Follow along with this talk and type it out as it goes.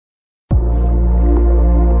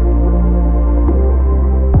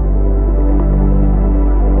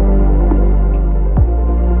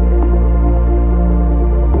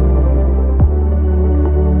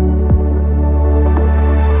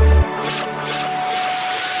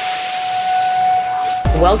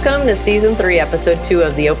Welcome to Season 3, Episode 2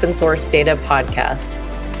 of the Open Source Data Podcast.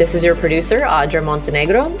 This is your producer, Audra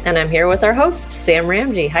Montenegro, and I'm here with our host, Sam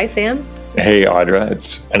Ramji. Hi, Sam. Hey, Audra.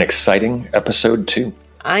 It's an exciting Episode 2.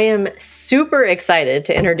 I am super excited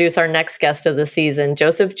to introduce our next guest of the season,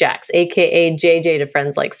 Joseph Jacks, aka JJ to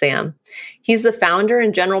friends like Sam. He's the founder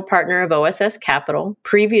and general partner of OSS Capital,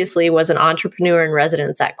 previously was an entrepreneur in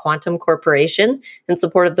residence at Quantum Corporation in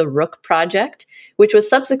support of the Rook project, which was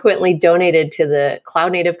subsequently donated to the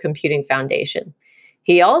Cloud Native Computing Foundation.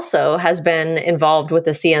 He also has been involved with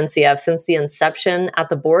the CNCF since the inception at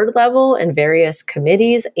the board level in various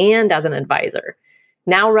committees and as an advisor.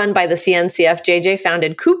 Now run by the CNCF, JJ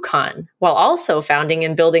founded KubeCon, while also founding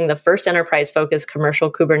and building the first enterprise-focused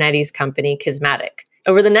commercial Kubernetes company, Kismatic.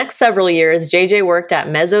 Over the next several years, JJ worked at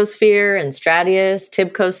Mesosphere and Stratius,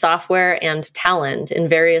 Tibco Software, and Talend in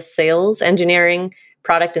various sales, engineering,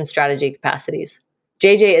 product, and strategy capacities.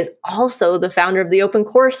 JJ is also the founder of the Open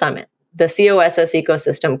Core Summit, the COSS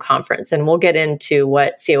Ecosystem Conference, and we'll get into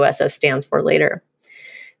what COSS stands for later.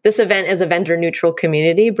 This event is a vendor-neutral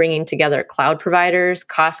community bringing together cloud providers,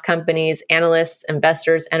 cost companies, analysts,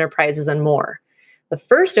 investors, enterprises, and more. The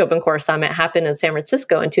first Open Core Summit happened in San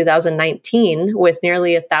Francisco in 2019 with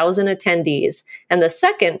nearly 1,000 attendees, and the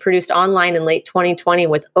second produced online in late 2020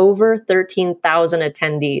 with over 13,000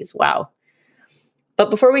 attendees. Wow. But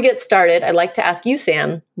before we get started, I'd like to ask you,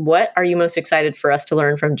 Sam, what are you most excited for us to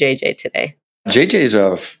learn from JJ today? JJ is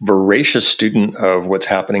a voracious student of what's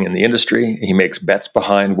happening in the industry. He makes bets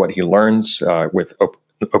behind what he learns with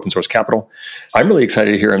Open Source Capital. I'm really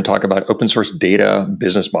excited to hear him talk about open source data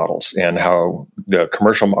business models and how the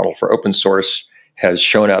commercial model for open source has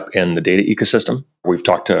shown up in the data ecosystem. We've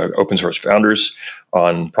talked to open source founders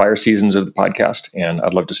on prior seasons of the podcast, and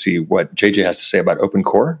I'd love to see what JJ has to say about Open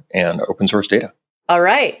Core and open source data. All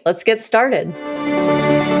right, let's get started.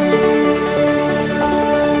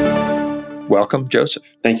 Welcome, Joseph.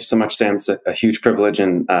 Thank you so much, Sam. It's a huge privilege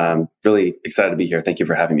and really excited to be here. Thank you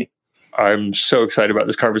for having me. I'm so excited about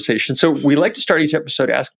this conversation. So we like to start each episode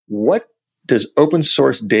ask, what does open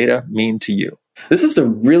source data mean to you? This is a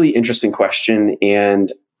really interesting question.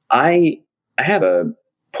 And I have a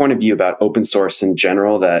point of view about open source in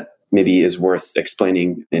general that maybe is worth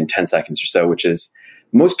explaining in 10 seconds or so, which is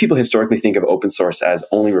most people historically think of open source as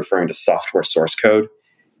only referring to software source code.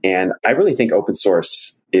 And I really think open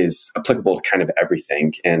source is applicable to kind of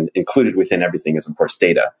everything, and included within everything is, of course,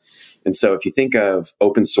 data. And so if you think of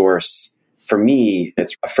open source, for me,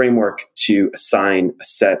 it's a framework to assign a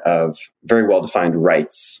set of very well-defined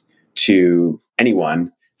rights to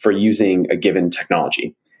anyone for using a given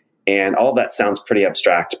technology. And all of that sounds pretty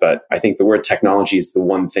abstract, but I think the word technology is the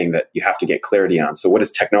one thing that you have to get clarity on. So what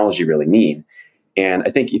does technology really mean? And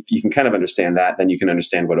I think if you can kind of understand that, then you can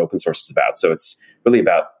understand what open source is about. So it's really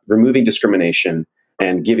about removing discrimination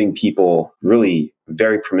and giving people really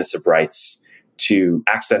very permissive rights to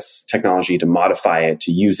access technology, to modify it,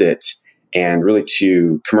 to use it, and really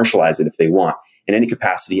to commercialize it if they want in any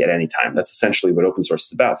capacity at any time. That's essentially what open source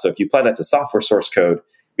is about. So if you apply that to software source code,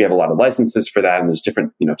 we have a lot of licenses for that, and there's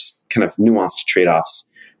different, just kind of nuanced trade-offs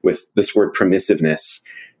with this word permissiveness.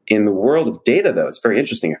 In the world of data, though, it's very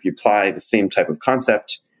interesting. If you apply the same type of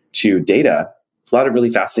concept to data, a lot of really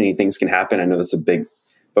fascinating things can happen. I know that's a big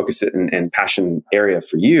focus and passion area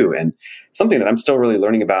for you, and something that I'm still really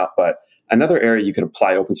learning about. But another area you could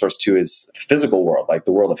apply open source to is the physical world, like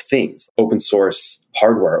the world of things, open source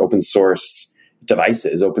hardware, open source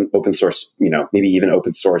devices, open source, maybe even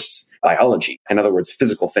open source biology. In other words,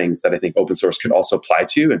 physical things that I think open source could also apply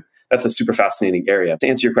to. And that's a super fascinating area. To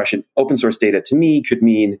answer your question, open source data to me could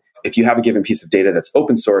mean if you have a given piece of data that's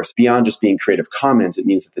open source, beyond just being Creative Commons, it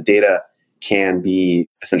means that the data can be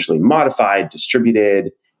essentially modified,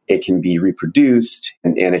 distributed, it can be reproduced,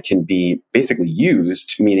 and it can be basically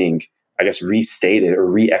used, meaning, I guess, restated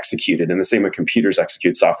or re-executed. In the same way computers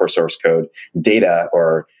execute software source code, data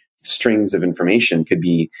or strings of information could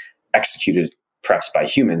be executed perhaps by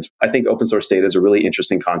humans. I think open source data is a really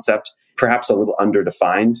interesting concept, perhaps a little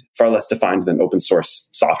underdefined, far less defined than open source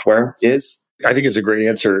software is. I think it's a great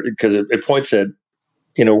answer because it points at,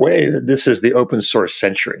 in a way, that this is the open source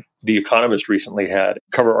century. The Economist recently had a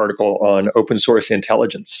cover article on open source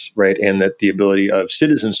intelligence, right? And that the ability of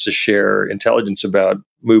citizens to share intelligence about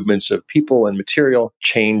movements of people and material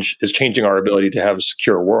is changing our ability to have a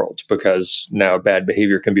secure world, because now bad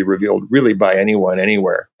behavior can be revealed really by anyone,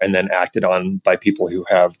 anywhere, and then acted on by people who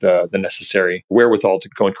have the necessary wherewithal to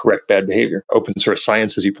go and correct bad behavior. Open source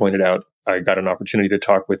science, as you pointed out, I got an opportunity to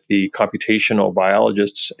talk with the computational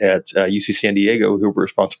biologists at UC San Diego who were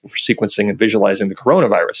responsible for sequencing and visualizing the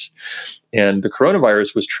coronavirus. And the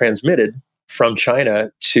coronavirus was transmitted from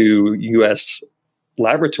China to U.S.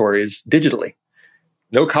 laboratories digitally.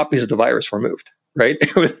 No copies of the virus were moved, right?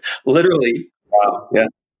 It was literally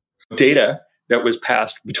data that was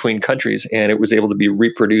passed between countries, and it was able to be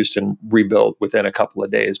reproduced and rebuilt within a couple of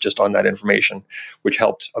days just on that information, which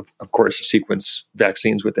helped, of course, sequence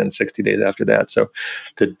vaccines within 60 days after that. So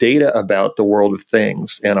the data about the world of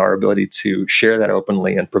things and our ability to share that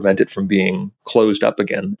openly and prevent it from being closed up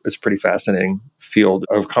again is a pretty fascinating field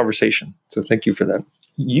of conversation. So thank you for that.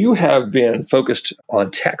 You have been focused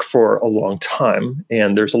on tech for a long time,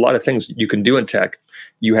 and there's a lot of things you can do in tech.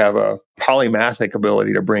 You have a polymathic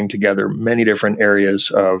ability to bring together many different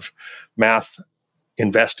areas of math,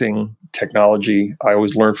 investing, technology. I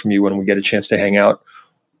always learn from you when we get a chance to hang out.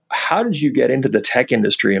 How did you get into the tech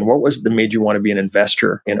industry, and what was it that made you want to be an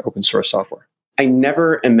investor in open source software? I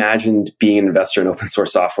never imagined being an investor in open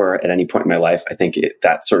source software at any point in my life. I think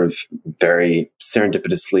that sort of very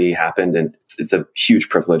serendipitously happened, and it's a huge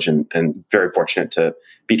privilege and very fortunate to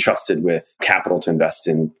be trusted with capital to invest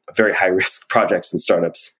in very high risk projects and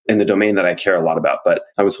startups in the domain that I care a lot about. But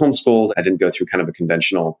I was homeschooled. I didn't go through kind of a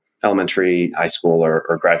conventional elementary, high school,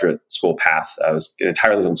 or graduate school path. I was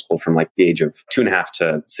entirely homeschooled from like the age of 2.5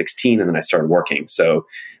 to 16, and then I started working. So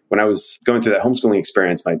when I was going through that homeschooling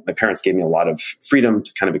experience, my parents gave me a lot of freedom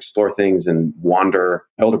to kind of explore things and wander.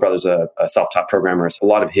 My older brother's a self-taught programmer, so a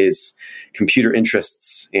lot of his computer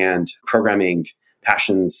interests and programming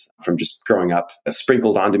passions from just growing up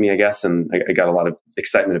sprinkled onto me, I guess. And I got a lot of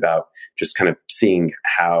excitement about just kind of seeing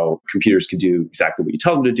how computers could do exactly what you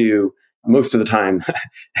tell them to do, most of the time,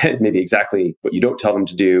 maybe exactly what you don't tell them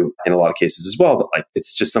to do in a lot of cases as well. But like,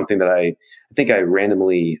 it's just something that I think I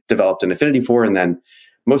randomly developed an affinity for. And then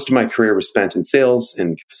most of my career was spent in sales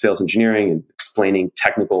and sales engineering and explaining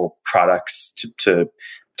technical products to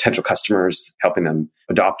potential customers, helping them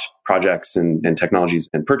adopt projects and technologies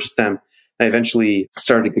and purchase them. I eventually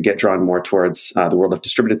started to get drawn more towards the world of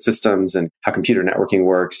distributed systems and how computer networking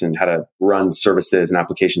works and how to run services and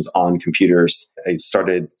applications on computers. I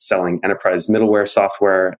started selling enterprise middleware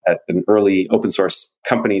software at an early open source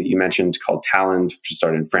company that you mentioned called Talend, which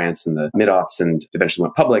started in France in the mid-aughts and eventually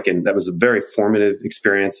went public. And that was a very formative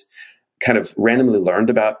experience. Kind of randomly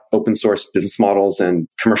learned about open source business models and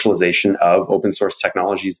commercialization of open source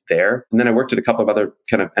technologies there. And then I worked at a couple of other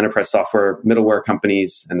kind of enterprise software middleware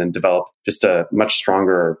companies and then developed just a much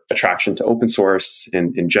stronger attraction to open source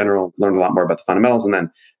in general, learned a lot more about the fundamentals. And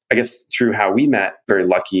then I guess through how we met, very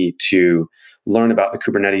lucky to learn about the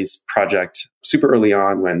Kubernetes project super early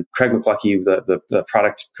on when Craig McLuckie, the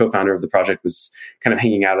product co-founder of the project, was kind of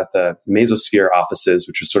hanging out at the Mesosphere offices,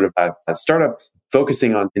 which was sort of a startup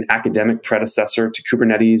focusing on an academic predecessor to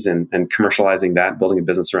Kubernetes and commercializing that, building a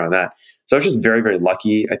business around that. So I was just very, very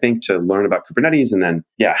lucky, I think, to learn about Kubernetes and then,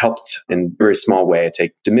 helped in a very small way. I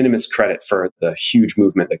take de minimis credit for the huge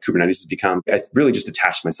movement that Kubernetes has become. I really just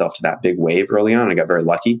attached myself to that big wave early on. I got very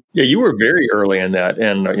lucky. Yeah, you were very early in that.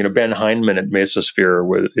 And, Ben Heinemann at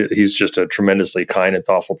Mesosphere, he's just a tremendously kind and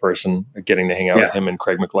thoughtful person. Getting to hang out with him and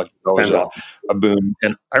Craig McLuckie is always a boon.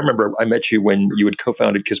 And I remember I met you when you had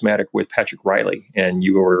co-founded Kismatic with Patrick Riley, and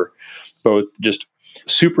you were both just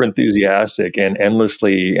super enthusiastic and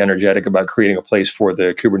endlessly energetic about creating a place for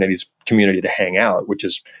the Kubernetes community to hang out, which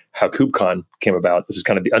is how KubeCon came about. This is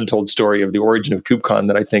kind of the untold story of the origin of KubeCon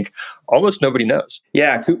that I think almost nobody knows.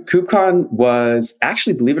 Yeah, KubeCon was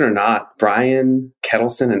actually, believe it or not, Brian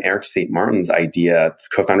Kettleson and Eric St. Martin's idea,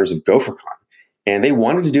 co-founders of GopherCon. And they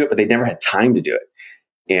wanted to do it, but they never had time to do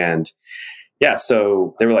it. And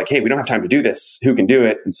so they were like, hey, we don't have time to do this. Who can do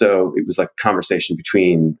it? And so it was like a conversation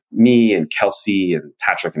between me and Kelsey and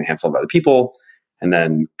Patrick and a handful of other people. And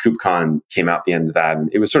then KubeCon came out the end of that.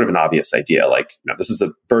 And it was sort of an obvious idea. Like, this is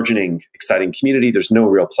a burgeoning, exciting community. There's no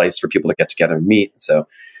real place for people to get together and meet. So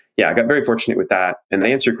I got very fortunate with that. And to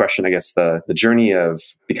answer your question, I guess the journey of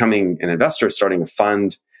becoming an investor, starting a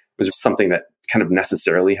fund, was something that kind of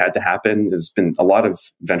necessarily had to happen. There's been a lot of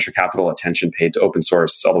venture capital attention paid to open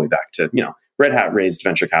source all the way back to, Red Hat raised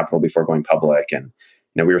venture capital before going public. And,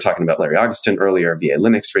 we were talking about Larry Augustin earlier. VA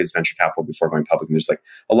Linux raised venture capital before going public. And there's like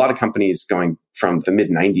a lot of companies going from the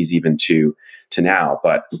mid 90s even to now.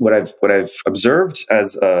 But what I've observed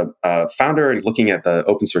as a founder and looking at the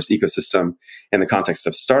open source ecosystem in the context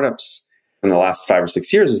of startups in the last 5 or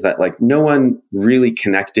 6 years is that like no one really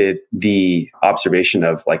connected the observation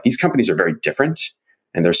of like these companies are very different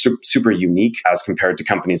and they're super unique as compared to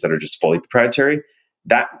companies that are just fully proprietary.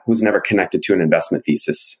 That was never connected to an investment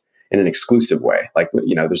thesis in an exclusive way. Like,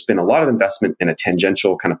 there's been a lot of investment in a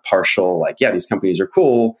tangential kind of partial, like, these companies are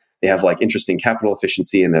cool. They have like interesting capital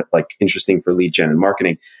efficiency and they're like interesting for lead gen and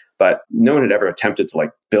marketing. But no one had ever attempted to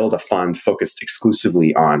like build a fund focused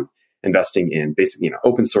exclusively on investing in basically,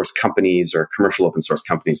 open source companies or commercial open source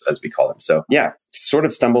companies, as we call them. So yeah, sort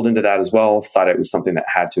of stumbled into that as well. Thought it was something that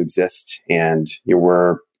had to exist. And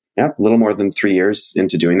we're a little more than 3 years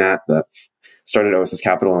into doing that. Started OSS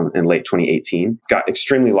Capital in late 2018. Got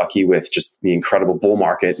extremely lucky with just the incredible bull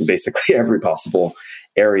market in basically every possible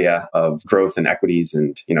area of growth and equities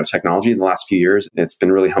and technology in the last few years. It's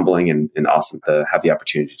been really humbling and awesome to have the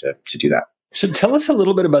opportunity to do that. So tell us a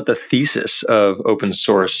little bit about the thesis of open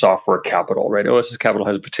source software capital, right? OSS Capital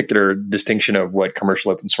has a particular distinction of what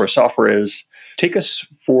commercial open source software is. Take us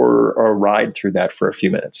for a ride through that for a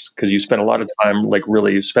few minutes, because you spent a lot of time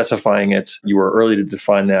really specifying it. You were early to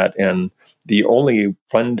define that, and the only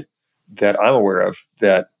fund that I'm aware of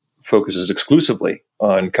that focuses exclusively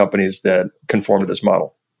on companies that conform to this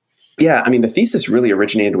model. Yeah, the thesis really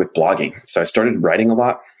originated with blogging. So I started writing a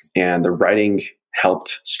lot, and the writing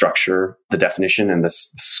helped structure the definition and the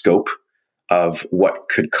scope of what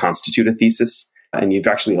could constitute a thesis. And you've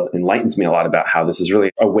actually enlightened me a lot about how this is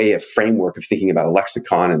really a way of framework of thinking about a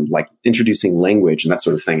lexicon and introducing language and that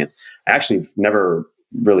sort of thing. And I actually never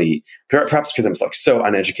really, perhaps because I'm so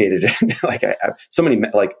uneducated and I have so many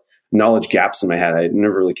knowledge gaps in my head, I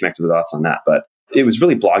never really connected the dots on that. But it was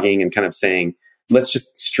really blogging and kind of saying, let's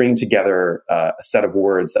just string together a set of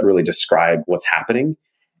words that really describe what's happening.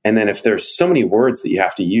 And then if there's so many words that you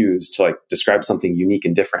have to use to describe something unique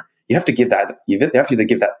and different, you have to give that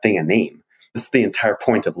thing a name. That's the entire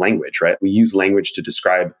point of language, right? We use language to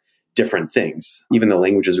describe different things. Even though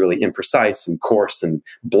language is really imprecise and coarse and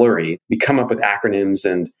blurry, we come up with acronyms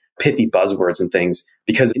and pithy buzzwords and things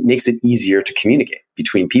because it makes it easier to communicate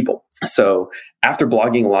between people. So after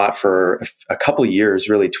blogging a lot for a couple of years,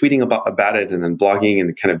 really tweeting about it and then blogging,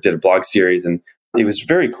 and kind of did a blog series, and it was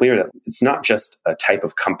very clear that it's not just a type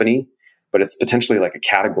of company, but it's potentially like a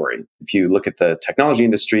category. If you look at the technology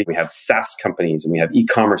industry, we have SaaS companies, and we have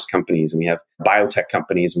e-commerce companies, and we have biotech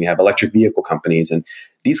companies, and we have electric vehicle companies. And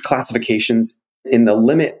these classifications, in the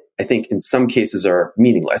limit, I think in some cases are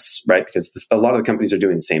meaningless, right? Because a lot of the companies are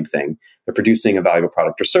doing the same thing. They're producing a valuable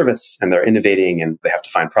product or service, and they're innovating, and they have to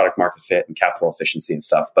find product market fit and capital efficiency and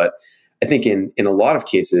stuff. But I think in a lot of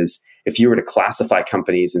cases, if you were to classify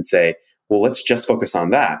companies and say, well, let's just focus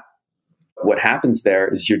on that, what happens there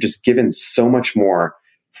is you're just given so much more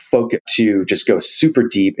focus to just go super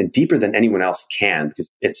deep and deeper than anyone else can, because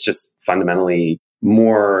it's just fundamentally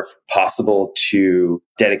more possible to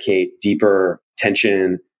dedicate deeper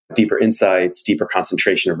attention, deeper insights, deeper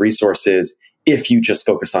concentration of resources if you just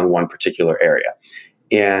focus on one particular area.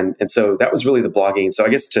 And so that was really the blogging. So I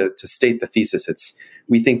guess to state the thesis,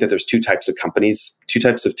 we think that there's two types of companies, two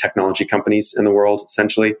types of technology companies in the world,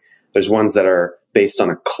 essentially. There's ones that are based on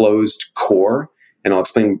a closed core, and I'll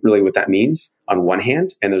explain really what that means on one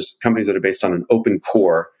hand. And there's companies that are based on an open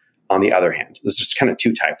core on the other hand. There's just kind of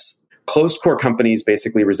two types. Closed core companies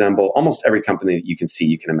basically resemble almost every company that you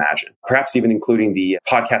can imagine, perhaps even including the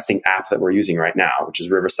podcasting app that we're using right now, which is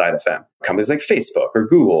Riverside FM. Companies like Facebook or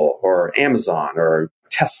Google or Amazon or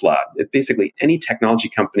Tesla, basically any technology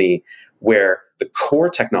company where the core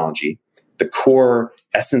technology, the core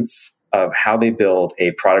essence of how they build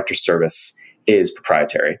a product or service is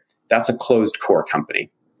proprietary. That's a closed core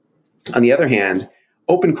company. On the other hand,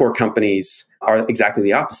 open core companies are exactly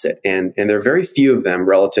the opposite. And there are very few of them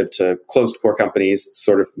relative to closed core companies.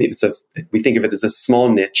 We think of it as a small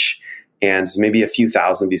niche, and maybe a few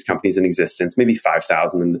thousand of these companies in existence, maybe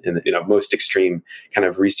 5,000 in the most extreme kind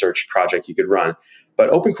of research project you could run. But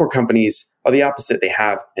open core companies are the opposite. They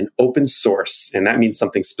have an open source, and that means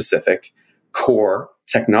something specific, core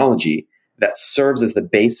technology that serves as the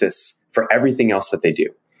basis for everything else that they do.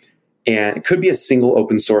 And it could be a single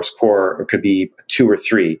open source core, or it could be 2 or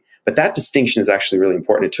 3. But that distinction is actually really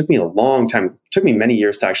important. It took me a long time. It took me many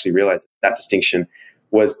years to actually realize that distinction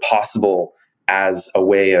was possible as a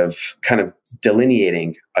way of kind of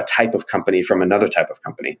delineating a type of company from another type of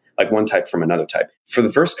company, like one type from another type. For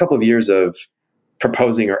the first couple of years of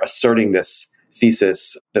proposing or asserting this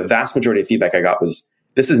thesis, the vast majority of feedback I got was,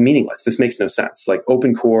 this is meaningless. This makes no sense. Like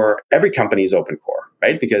open core, every company is open core,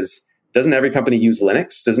 right? Because doesn't every company use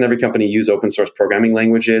Linux? Doesn't every company use open source programming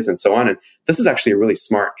languages and so on? And this is actually a really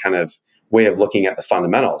smart kind of way of looking at the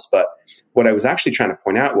fundamentals. But what I was actually trying to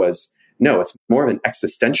point out was, no, it's more of an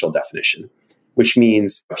existential definition, which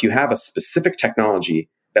means if you have a specific technology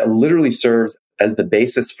that literally serves as the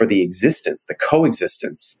basis for the existence, the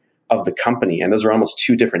coexistence of the company, and those are almost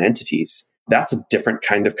two different entities, that's a different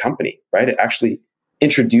kind of company, right? It actually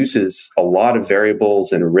introduces a lot of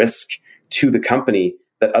variables and risk to the company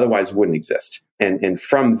that otherwise wouldn't exist. And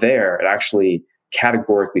from there, it actually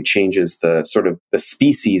categorically changes the sort of the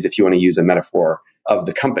species, if you want to use a metaphor, of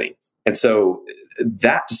the company. And so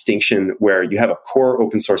that distinction where you have a core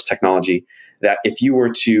open source technology that if you were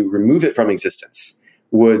to remove it from existence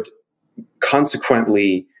would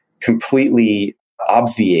consequently completely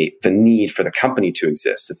obviate the need for the company to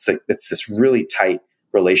exist. It's this really tight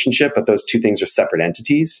relationship, but those two things are separate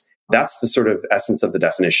entities. That's the sort of essence of the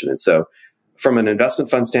definition. And so from an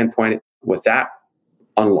investment fund standpoint, what that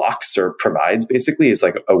unlocks or provides basically is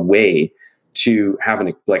like a way to have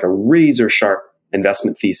like a razor sharp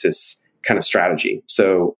investment thesis kind of strategy.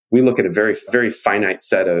 So we look at a very, very finite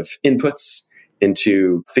set of inputs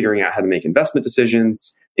into figuring out how to make investment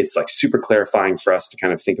decisions. It's like super clarifying for us to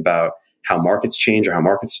kind of think about how markets change or how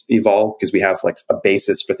markets evolve, because we have like a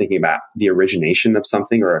basis for thinking about the origination of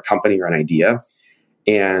something or a company or an idea.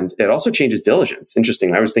 And it also changes diligence.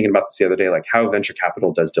 Interesting. I was thinking about this the other day, like how venture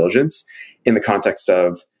capital does diligence in the context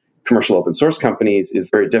of commercial open source companies is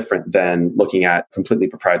very different than looking at completely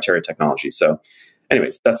proprietary technology. So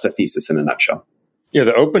anyways, that's the thesis in a nutshell. Yeah,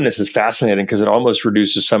 the openness is fascinating because it almost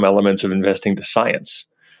reduces some elements of investing to science,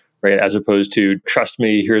 right? As opposed to, trust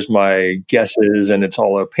me, here's my guesses and it's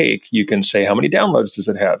all opaque. You can say, how many downloads does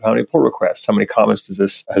it have? How many pull requests? How many comments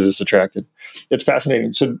has this attracted? It's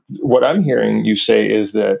fascinating. So what I'm hearing you say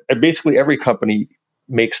is that basically every company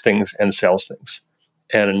makes things and sells things.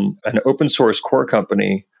 And an open source core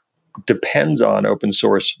company depends on open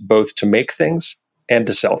source both to make things and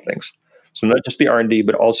to sell things. So not just the R&D,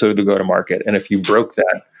 but also the go-to-market. And if you broke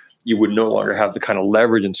that, you would no longer have the kind of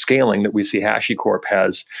leverage and scaling that we see HashiCorp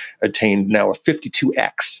has attained now a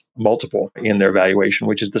 52x multiple in their valuation,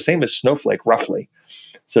 which is the same as Snowflake, roughly.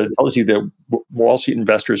 So it tells you that Wall Street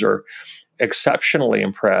investors are exceptionally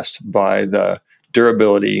impressed by the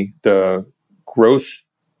durability, the growth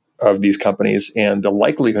of these companies, and the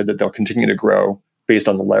likelihood that they'll continue to grow based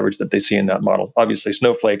on the leverage that they see in that model. Obviously,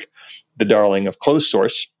 Snowflake, the darling of closed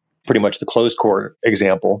source, pretty much the closed core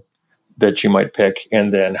example that you might pick,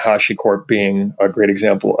 and then HashiCorp being a great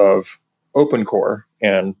example of open core.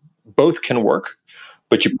 And both can work,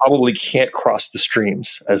 but you probably can't cross the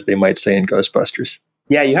streams, as they might say in Ghostbusters.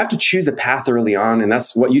 Yeah, you have to choose a path early on. And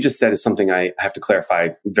that's what you just said is something I have to clarify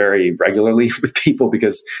very regularly with people,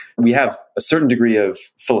 because we have a certain degree of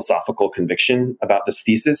philosophical conviction about this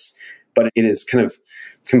thesis, but it is kind of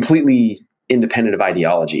completely independent of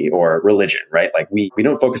ideology or religion, right? Like we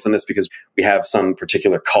don't focus on this because we have some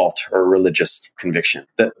particular cult or religious conviction.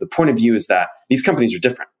 The point of view is that these companies are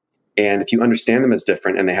different. And if you understand them as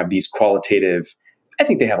different and they have these qualitative, I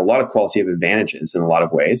think they have a lot of qualitative advantages in a lot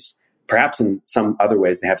of ways. Perhaps in some other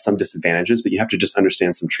ways, they have some disadvantages, but you have to just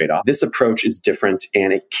understand some trade-off. This approach is different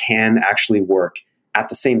and it can actually work at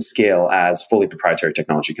the same scale as fully proprietary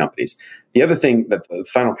technology companies. The other thing that the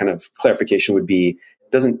final kind of clarification would be,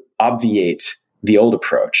 doesn't obviate the old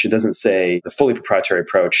approach. It doesn't say the fully proprietary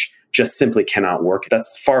approach just simply cannot work.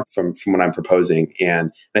 That's far from what I'm proposing.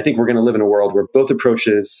 And I think we're going to live in a world where both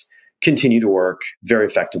approaches continue to work very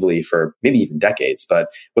effectively for maybe even decades. But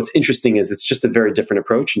what's interesting is it's just a very different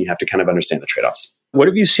approach and you have to kind of understand the trade-offs. What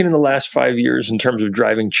have you seen in the last 5 years in terms of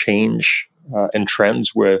driving change and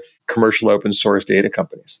trends with commercial open source data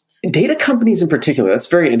companies? Data companies in particular, that's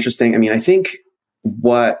very interesting. I mean, I think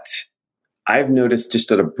what I've noticed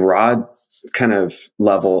just at a broad kind of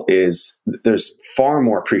level is there's far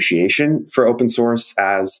more appreciation for open source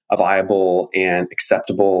as a viable and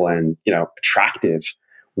acceptable and, attractive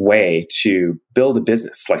way to build a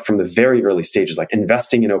business, like from the very early stages, like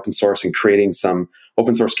investing in open source and creating some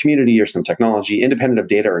open source community or some technology, independent of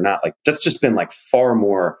data or not. Like that's just been like far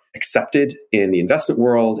more accepted in the investment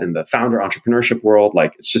world and the founder entrepreneurship world.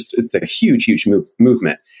 Like it's a huge, huge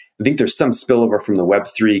movement. I think there's some spillover from the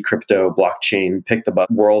Web3, crypto, blockchain, pick the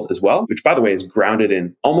butt world as well, which by the way is grounded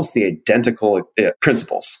in almost the identical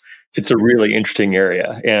principles. It's a really interesting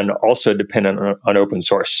area and also dependent on open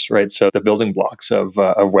source, right? So the building blocks of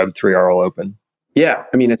Web3 are all open. Yeah.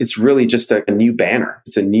 I mean, it's really just a new banner.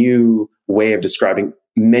 It's a new way of describing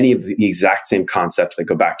many of the exact same concepts that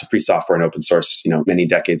go back to free software and open source, many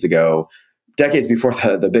decades ago. Decades before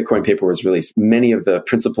the Bitcoin paper was released, many of the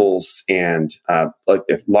principles and like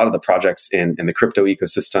a lot of the projects in the crypto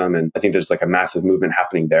ecosystem, and I think there's like a massive movement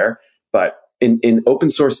happening there. But in open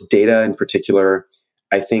source data in particular,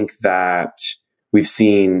 I think that we've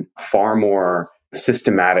seen far more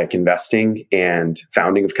systematic investing and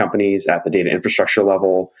founding of companies at the data infrastructure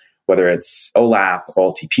level, whether it's OLAP,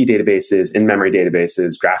 OLTP databases, in-memory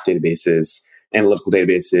databases, graph databases, analytical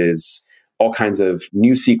databases, all kinds of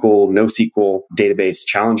NewSQL, NoSQL database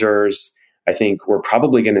challengers. I think we're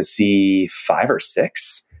probably going to see 5 or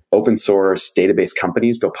 6 open source database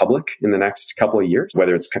companies go public in the next couple of years,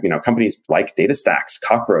 whether it's companies like DataStax,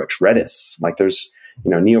 Cockroach, Redis, like there's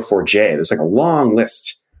Neo4j. There's like a long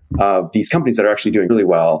list of these companies that are actually doing really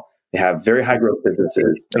well. They have very high growth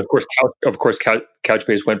businesses. And of course,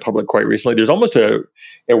 Couchbase went public quite recently. There's almost a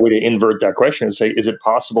way to invert that question and say, is it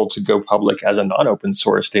possible to go public as a non-open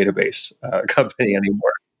source database company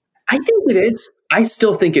anymore? I think it is. I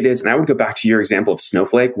still think it is. And I would go back to your example of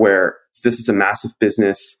Snowflake, where this is a massive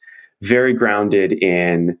business, very grounded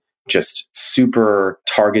in just super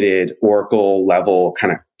targeted Oracle level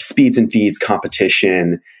kind of speeds and feeds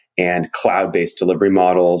competition and cloud-based delivery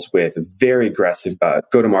models with very aggressive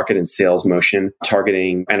go-to-market and sales motion,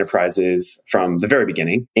 targeting enterprises from the very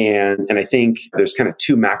beginning. And I think there's kind of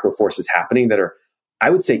two macro forces happening that are, I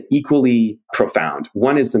would say, equally profound.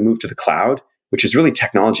 One is the move to the cloud, which is really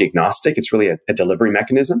technology agnostic. It's really a delivery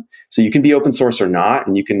mechanism. So you can be open source or not,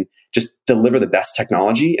 and you can just deliver the best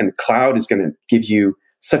technology, and the cloud is going to give you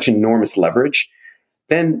such enormous leverage.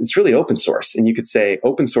 Then it's really open source. And you could say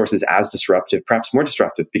open source is as disruptive, perhaps more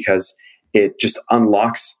disruptive, because it just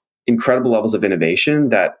unlocks incredible levels of innovation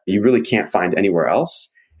that you really can't find anywhere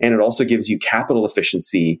else. And it also gives you capital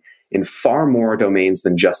efficiency in far more domains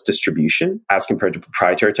than just distribution as compared to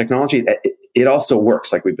proprietary technology. It also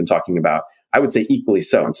works, like we've been talking about, I would say equally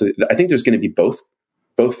so. And so I think there's going to be both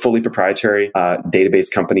fully proprietary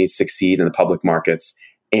database companies succeed in the public markets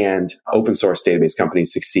and open source database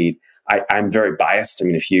companies succeed. I'm very biased. I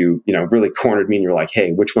mean, if you really cornered me and you're like,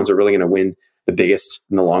 hey, which ones are really going to win the biggest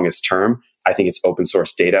in the longest term? I think it's open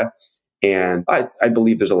source data. And I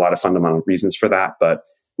believe there's a lot of fundamental reasons for that, but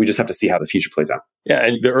we just have to see how the future plays out. Yeah,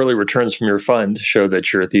 and the early returns from your fund show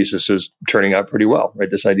that your thesis is turning out pretty well, right?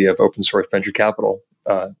 This idea of open source venture capital.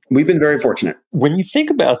 We've been very fortunate. When you think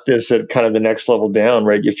about this at kind of the next level down,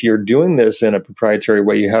 right? If you're doing this in a proprietary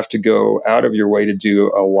way, you have to go out of your way to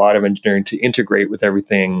do a lot of engineering to integrate with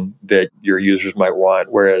everything that your users might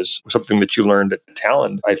want. Whereas something that you learned at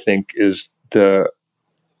Talend, I think, is the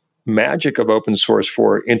magic of open source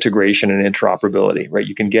for integration and interoperability, right?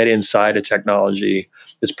 You can get inside a technology.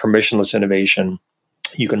 It's permissionless innovation.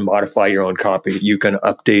 You can modify your own copy. You can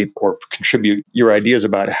update or contribute your ideas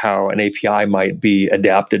about how an API might be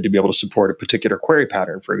adapted to be able to support a particular query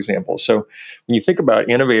pattern, for example. So when you think about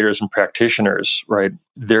innovators and practitioners, right,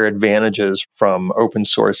 their advantages from open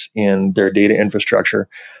source in their data infrastructure,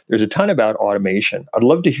 there's a ton about automation. I'd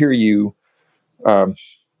love to hear you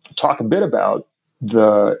talk a bit about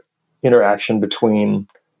the interaction between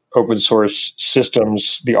open source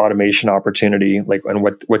systems, the automation opportunity, and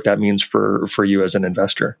what that means for you as an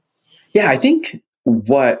investor. Yeah, I think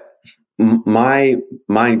what my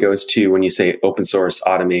mind goes to when you say open source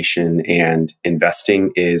automation and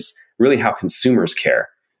investing is really how consumers care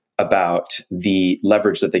about the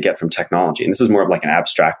leverage that they get from technology. And this is more of like an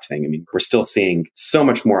abstract thing. I mean, we're still seeing so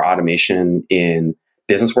much more automation in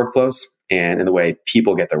business workflows and in the way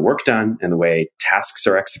people get their work done and the way tasks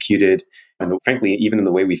are executed. And frankly, even in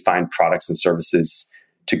the way we find products and services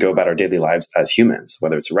to go about our daily lives as humans,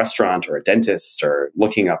 whether it's a restaurant or a dentist or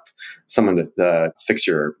looking up someone to fix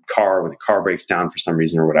your car when the car breaks down for some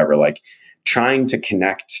reason or whatever, like trying to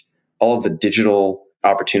connect all of the digital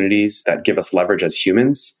opportunities that give us leverage as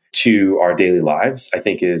humans to our daily lives, I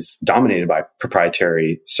think is dominated by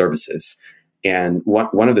proprietary services. And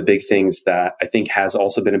one of the big things that I think has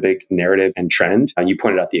also been a big narrative and trend, you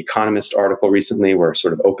pointed out the Economist article recently where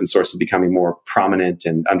sort of open source is becoming more prominent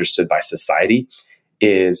and understood by society,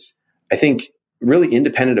 is I think really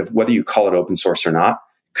independent of whether you call it open source or not,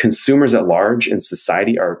 consumers at large in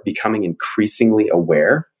society are becoming increasingly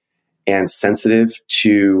aware and sensitive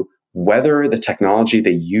to whether the technology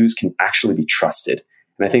they use can actually be trusted.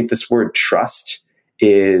 And I think this word trust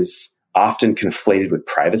is often conflated with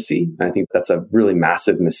privacy. And I think that's a really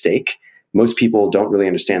massive mistake. Most people don't really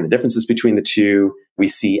understand the differences between the two. We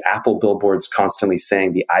see Apple billboards constantly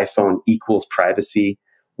saying the iPhone equals privacy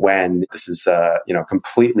when this is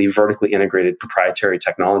completely vertically integrated proprietary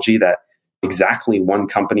technology that exactly one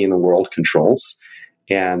company in the world controls.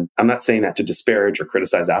 And I'm not saying that to disparage or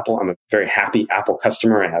criticize Apple. I'm a very happy Apple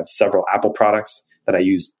customer. I have several Apple products that I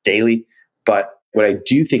use daily. But what I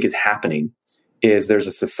do think is happening is there's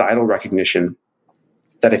a societal recognition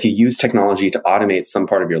that if you use technology to automate some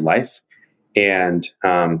part of your life and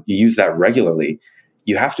you use that regularly,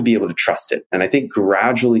 you have to be able to trust it. And I think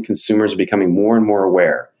gradually consumers are becoming more and more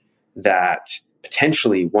aware that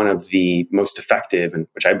potentially one of the most effective, and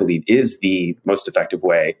which I believe is the most effective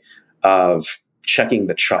way of checking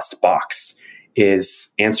the trust box, is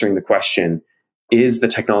answering the question, is the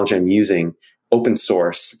technology I'm using open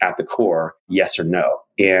source at the core, yes or no?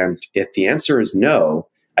 And if the answer is no,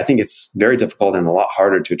 I think it's very difficult and a lot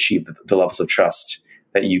harder to achieve the levels of trust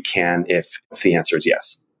that you can if the answer is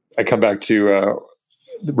yes. I come back to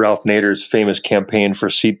Ralph Nader's famous campaign for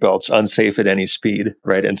seatbelts, unsafe at any speed,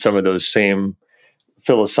 right? And some of those same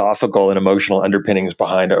philosophical and emotional underpinnings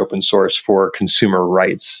behind open source for consumer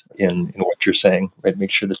rights in what you're saying, right?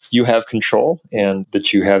 Make sure that you have control and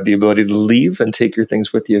that you have the ability to leave and take your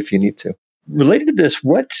things with you if you need to. Related to this,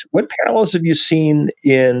 what parallels have you seen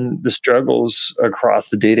in the struggles across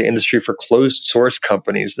the data industry for closed source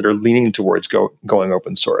companies that are leaning towards going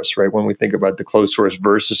open source, right? When we think about the closed source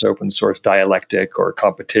versus open source dialectic or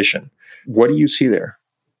competition, what do you see there?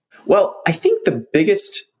 Well, I think the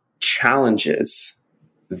biggest challenges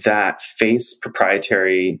that face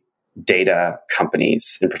proprietary data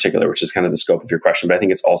companies in particular, which is kind of the scope of your question, but I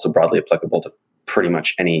think it's also broadly applicable to pretty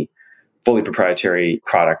much any fully proprietary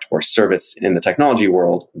product or service in the technology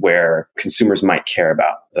world where consumers might care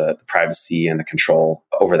about the privacy and the control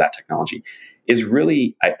over that technology, is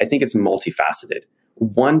really, I think it's multifaceted.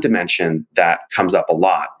 One dimension that comes up a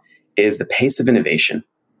lot is the pace of innovation.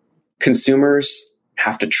 Consumers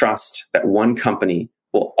have to trust that one company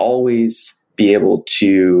will always be able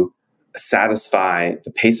to satisfy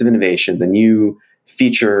the pace of innovation, the new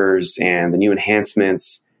features and the new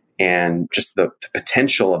enhancements, and just the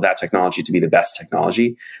potential of that technology to be the best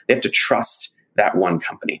technology. They have to trust that one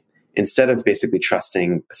company instead of basically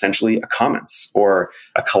trusting essentially a commons or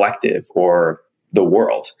a collective or the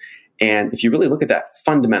world. And if you really look at that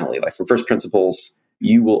fundamentally, like from first principles,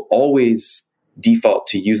 you will always default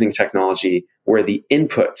to using technology where the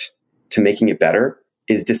input to making it better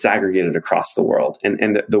is disaggregated across the world.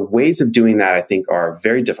 And the ways of doing that, I think, are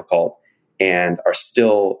very difficult and are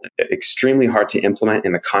still extremely hard to implement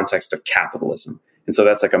in the context of capitalism. And so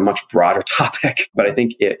that's like a much broader topic. But I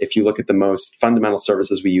think if you look at the most fundamental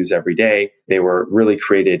services we use every day, they were really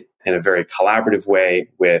created in a very collaborative way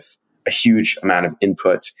with a huge amount of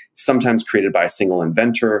input, sometimes created by a single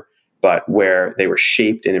inventor, but where they were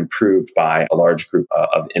shaped and improved by a large group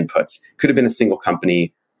of inputs. Could have been a single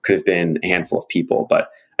company, could have been a handful of people, but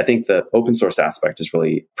I think the open source aspect is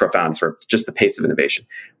really profound for just the pace of innovation.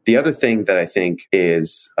 The other thing that I think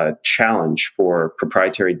is a challenge for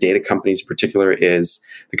proprietary data companies in particular is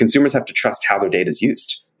the consumers have to trust how their data is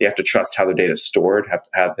used. They have to trust how their data is stored.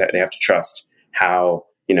 They have to trust how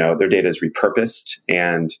their data is repurposed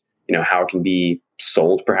and how it can be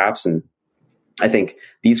sold perhaps. And I think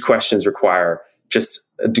these questions require just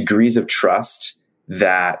degrees of trust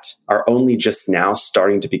that are only just now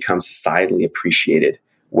starting to become societally appreciated,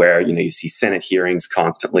 where you see Senate hearings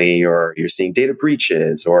constantly, or you're seeing data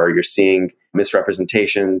breaches, or you're seeing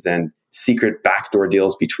misrepresentations and secret backdoor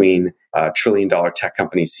deals between trillion-dollar tech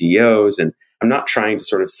company CEOs. And I'm not trying to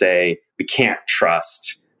sort of say we can't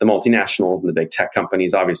trust the multinationals and the big tech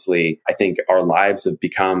companies. Obviously, I think our lives have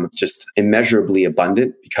become just immeasurably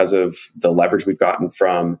abundant because of the leverage we've gotten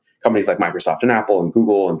from companies like Microsoft and Apple and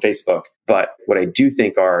Google and Facebook. But what I do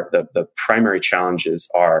think are the primary challenges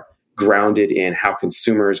are grounded in how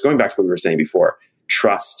consumers, going back to what we were saying before,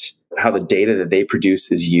 trust how the data that they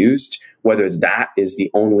produce is used, whether that is the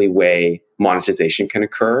only way monetization can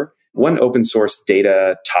occur. One open source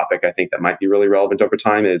data topic I think that might be really relevant over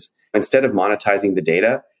time is, instead of monetizing the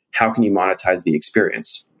data, how can you monetize the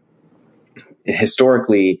experience?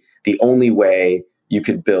 Historically, the only way you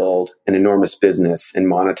could build an enormous business and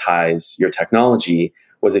monetize your technology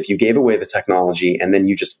was if you gave away the technology and then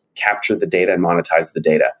you just captured the data and monetized the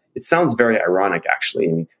data. It sounds very ironic, actually.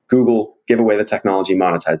 I mean, Google, give away the technology,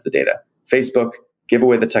 monetize the data. Facebook, give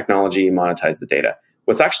away the technology, monetize the data.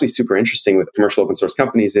 What's actually super interesting with commercial open source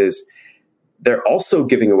companies is they're also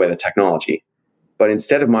giving away the technology. But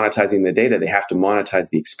instead of monetizing the data, they have to monetize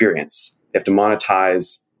the experience. They have to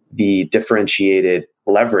monetize the differentiated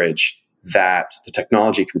leverage that the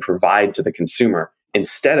technology can provide to the consumer,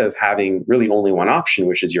 instead of having really only one option,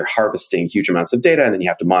 which is you're harvesting huge amounts of data and then you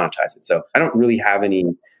have to monetize it. So I don't really have any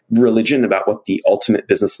religion about what the ultimate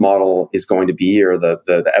business model is going to be, or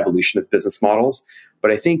the evolution of business models.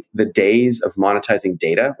 But I think the days of monetizing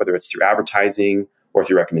data, whether it's through advertising or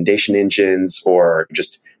through recommendation engines or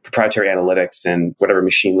just proprietary analytics and whatever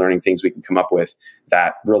machine learning things we can come up with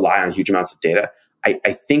that rely on huge amounts of data,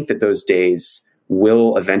 I think that those days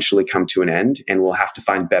will eventually come to an end, and we'll have to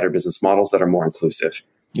find better business models that are more inclusive.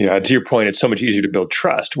 Yeah, to your point, it's so much easier to build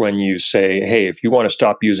trust when you say, hey, if you want to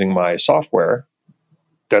stop using my software,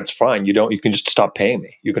 that's fine. You can just stop paying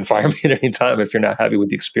me. You can fire me at any time if you're not happy with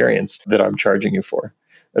the experience that I'm charging you for.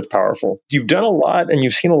 That's powerful. You've done a lot and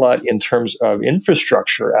you've seen a lot in terms of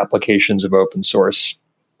infrastructure applications of open source.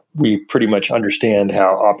 we pretty much understand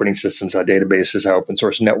how operating systems, how databases, how open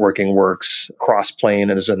source networking works.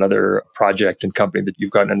 Crossplane is another project and company that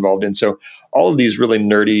you've gotten involved in. So all of these really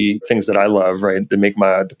nerdy things that I love, right, that make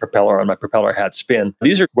the propeller on my propeller hat spin.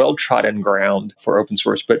 These are well-trodden ground for open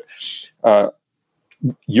source, but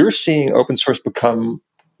you're seeing open source become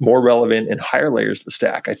more relevant in higher layers of the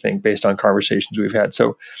stack, I think, based on conversations we've had.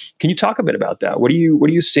 So can you talk a bit about that? What are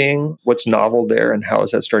you seeing? What's novel there, and how is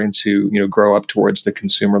that starting to, grow up towards the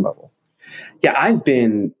consumer level? Yeah, I've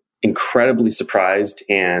been incredibly surprised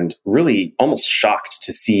and really almost shocked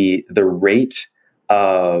to see the rate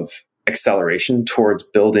of acceleration towards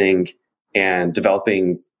building and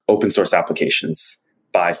developing open source applications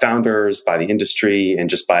by founders, by the industry, and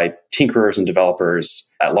just by tinkerers and developers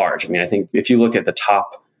at large. I mean, I think if you look at the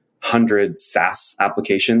top 100 SaaS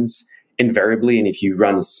applications, invariably, and if you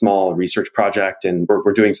run a small research project, and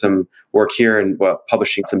we're doing some work here and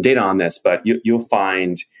publishing some data on this, but you'll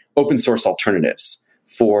find open source alternatives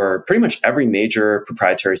for pretty much every major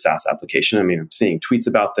proprietary SaaS application. I mean, I'm seeing tweets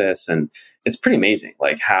about this, and it's pretty amazing,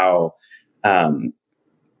 like how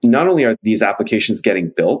not only are these applications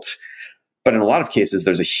getting built, but in a lot of cases,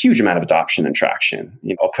 there's a huge amount of adoption and traction.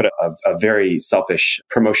 I'll put a very selfish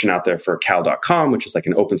promotion out there for cal.com, which is like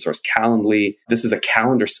an open source Calendly. This is a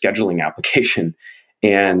calendar scheduling application.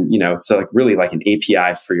 And, it's like really like an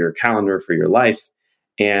API for your calendar, for your life.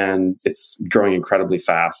 And it's growing incredibly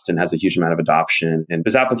fast and has a huge amount of adoption. And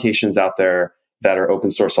there's applications out there that are open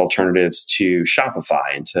source alternatives to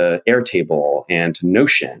Shopify and to Airtable and to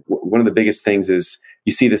Notion. One of the biggest things is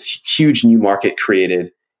you see this huge new market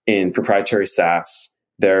created in proprietary SaaS.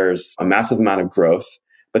 There's a massive amount of growth,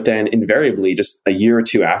 but then invariably just a year or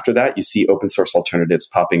two after that, you see open source alternatives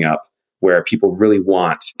popping up where people really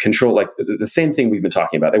want control, like the same thing we've been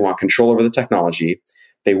talking about. They want control over the technology.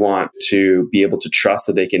 They want to be able to trust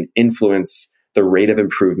that they can influence the rate of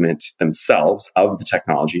improvement themselves of the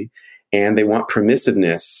technology. And they want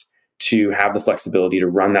permissiveness to have the flexibility to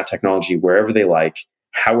run that technology wherever they like,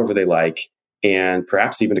 however they like, and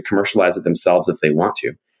perhaps even to commercialize it themselves if they want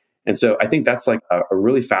to. And so I think that's like a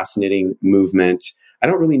really fascinating movement. I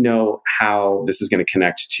don't really know how this is going to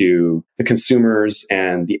connect to the consumers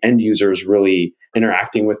and the end users really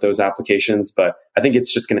interacting with those applications, but I think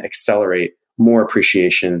it's just going to accelerate more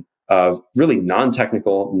appreciation of really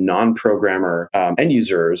non-technical, non-programmer end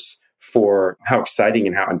users for how exciting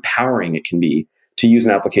and how empowering it can be to use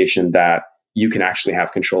an application that you can actually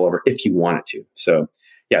have control over if you want it to. So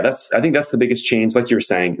yeah, I think that's the biggest change. Like you were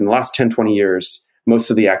saying, in the last 10, 20 years,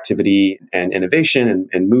 most of the activity and innovation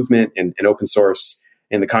and movement and open source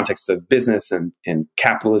in the context of business and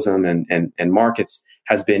capitalism and markets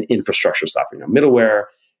has been infrastructure stuff, middleware,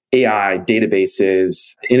 AI,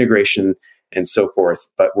 databases, integration, and so forth.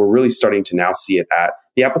 But we're really starting to now see it at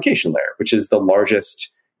the application layer, which is the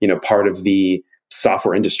largest, part of the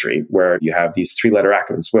software industry, where you have these 3-letter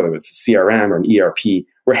acronyms, whether it's a CRM or an ERP.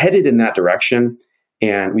 We're headed in that direction.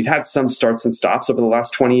 And we've had some starts and stops over the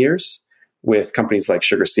last 20 years with companies like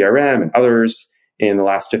Sugar CRM and others in the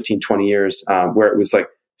last 15, 20 years, where it was like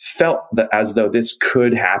felt that as though this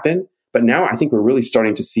could happen. But now I think we're really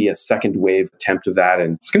starting to see a second wave attempt of that.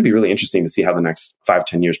 And it's going to be really interesting to see how the next 5,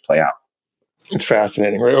 10 years play out. It's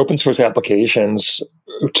fascinating, right? Open source applications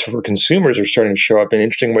for consumers are starting to show up in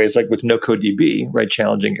interesting ways, like with NoCodeDB, right?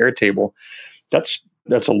 Challenging Airtable. That's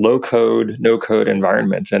a low code, no code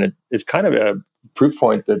environment. And it's kind of a proof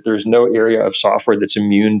point that there's no area of software that's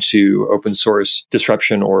immune to open source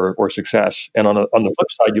disruption or success. And on the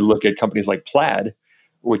flip side, you look at companies like Plaid,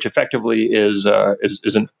 which effectively is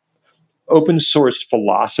an open source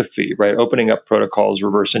philosophy, right? Opening up protocols,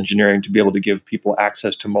 reverse engineering to be able to give people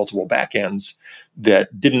access to multiple backends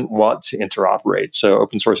that didn't want to interoperate. So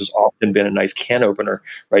open source has often been a nice can opener,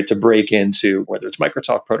 right? To break into whether it's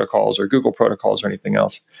Microsoft protocols or Google protocols or anything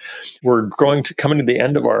else. We're coming to the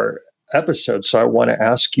end of our episode. So I want to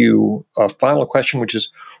ask you a final question, which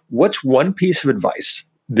is, what's one piece of advice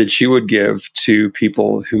that you would give to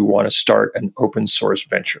people who want to start an open source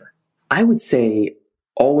venture? I would say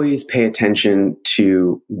always pay attention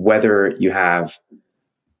to whether you have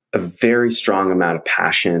a very strong amount of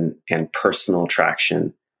passion and personal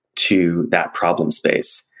attraction to that problem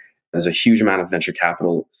space. There's a huge amount of venture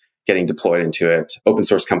capital getting deployed into it. Open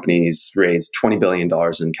source companies raised $20 billion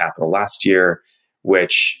in capital last year,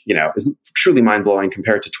 which, is truly mind-blowing.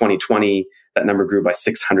 Compared to 2020, that number grew by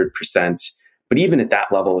 600%. But even at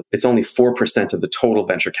that level, it's only 4% of the total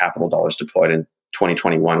venture capital dollars deployed in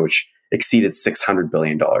 2021, which exceeded $600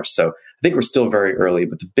 billion. So I think we're still very early,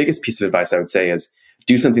 but the biggest piece of advice I would say is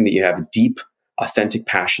do something that you have deep, authentic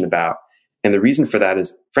passion about. And the reason for that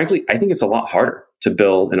is, frankly, I think it's a lot harder to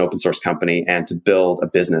build an open source company and to build a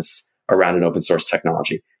business around an open source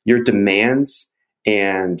technology. Your demands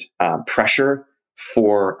and pressure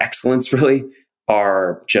for excellence really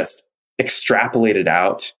are just extrapolated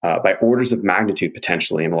out by orders of magnitude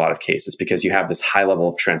potentially in a lot of cases, because you have this high level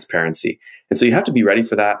of transparency. And so you have to be ready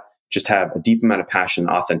for that, just have a deep amount of passion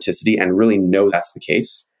and authenticity, and really know that's the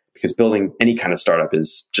case, because building any kind of startup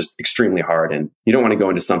is just extremely hard. And you don't want to go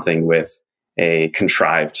into something with a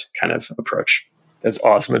contrived kind of approach. That's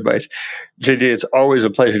awesome advice. JJ, it's always a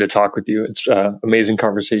pleasure to talk with you. It's an amazing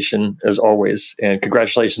conversation as always. And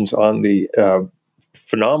congratulations on the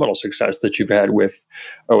phenomenal success that you've had with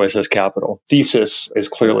OSS Capital. Thesis is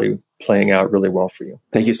clearly playing out really well for you.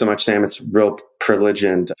 Thank you so much, Sam. It's a real privilege,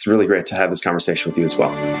 and it's really great to have this conversation with you as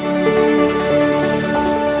well.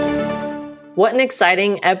 What an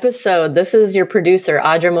exciting episode. This is your producer,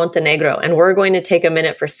 Audra Montenegro, and we're going to take a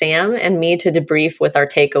minute for Sam and me to debrief with our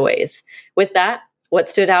takeaways. With that, what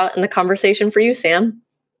stood out in the conversation for you, Sam?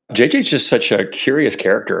 JJ's just such a curious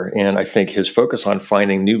character, and I think his focus on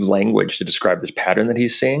finding new language to describe this pattern that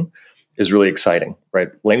he's seeing is really exciting, right?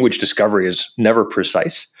 Language discovery is never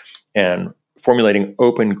precise, and formulating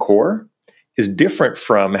open core is different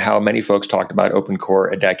from how many folks talked about open core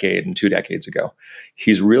a decade and 2 decades ago.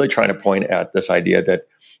 He's really trying to point at this idea that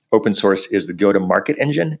open source is the go-to-market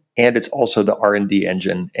engine, and it's also the R&D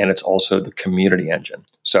engine, and it's also the community engine.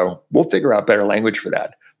 So we'll figure out better language for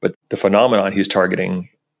that. But the phenomenon he's targeting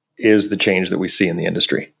is the change that we see in the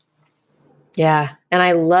industry. Yeah. And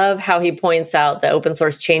I love how he points out that open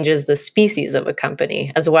source changes the species of a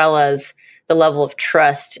company, as well as the level of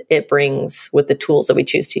trust it brings with the tools that we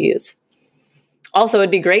choose to use. Also,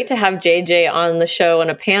 it'd be great to have JJ on the show on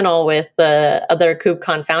a panel with the other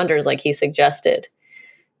KubeCon founders like he suggested.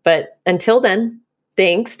 But until then,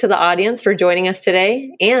 thanks to the audience for joining us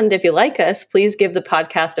today. And if you like us, please give the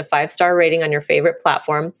podcast a 5-star rating on your favorite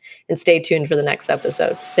platform and stay tuned for the next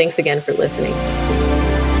episode. Thanks again for listening.